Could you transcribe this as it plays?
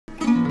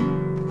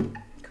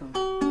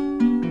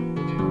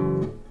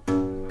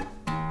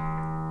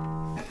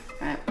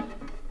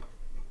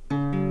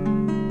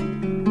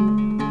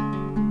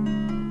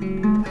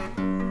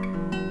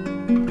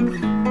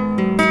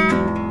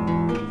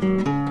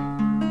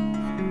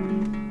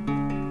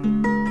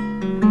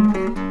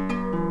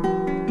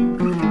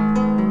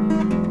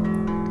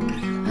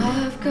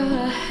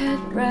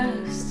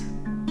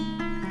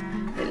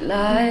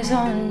lies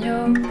on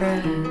your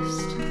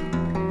breast,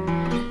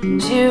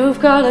 and you've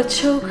got a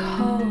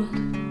chokehold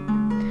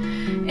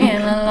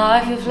in a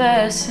life of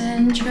less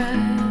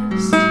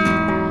interest.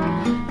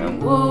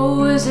 And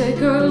woe is a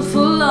girl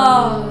full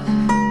of,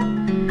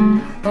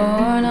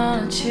 born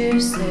on a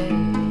Tuesday,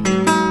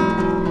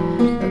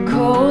 a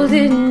cold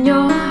in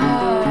your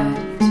heart,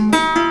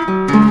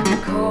 a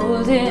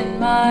cold in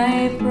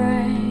my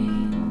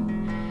brain.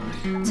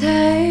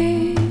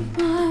 Take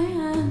my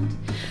hand,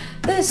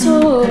 this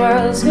whole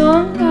world's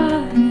gone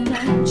mad, and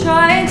I'm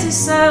trying to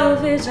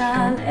salvage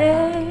an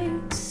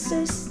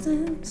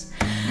existence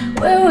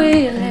where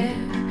we live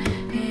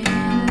in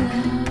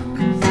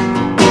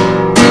love.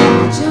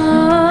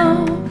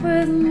 Jump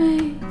with me,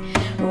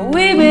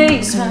 we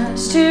may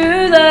smash to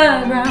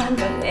the ground,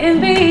 but in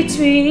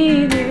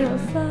between we'll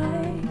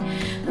fly,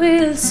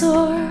 we'll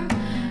soar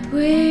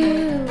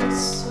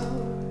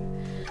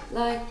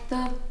like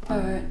the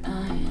bird I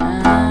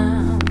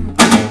am.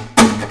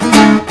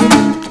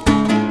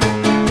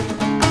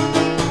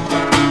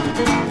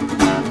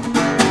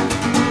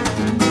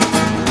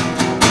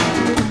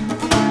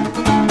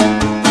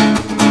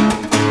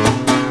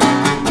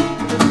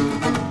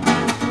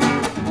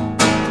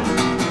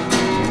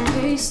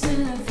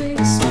 Pasting a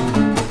fake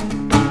smile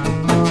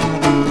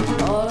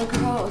all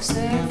across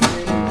their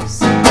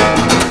face,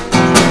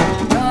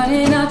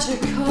 running out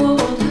your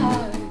cold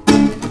heart,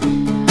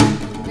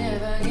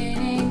 never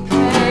gaining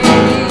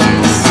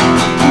praise.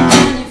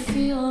 Can you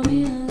feel me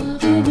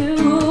loving you?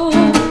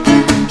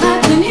 I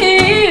can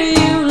hear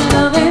you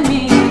loving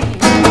me.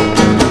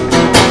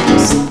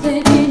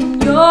 Something in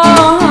your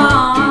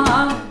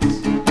heart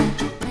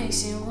makes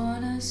you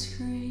wanna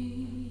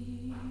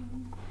scream.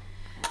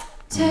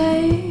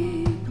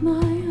 Take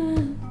my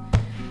hand,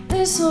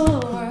 this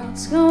whole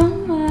world's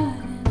gone mad,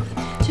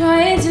 and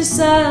trying to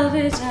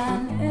salvage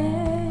an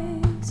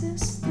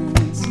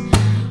existence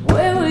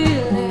where we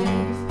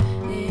live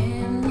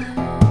in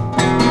love.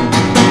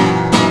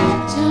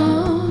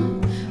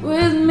 Jump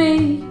with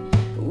me,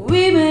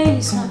 we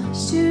may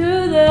smash to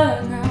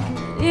the ground,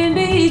 but in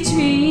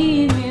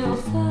between we'll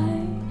fly,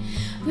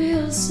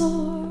 we'll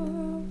soar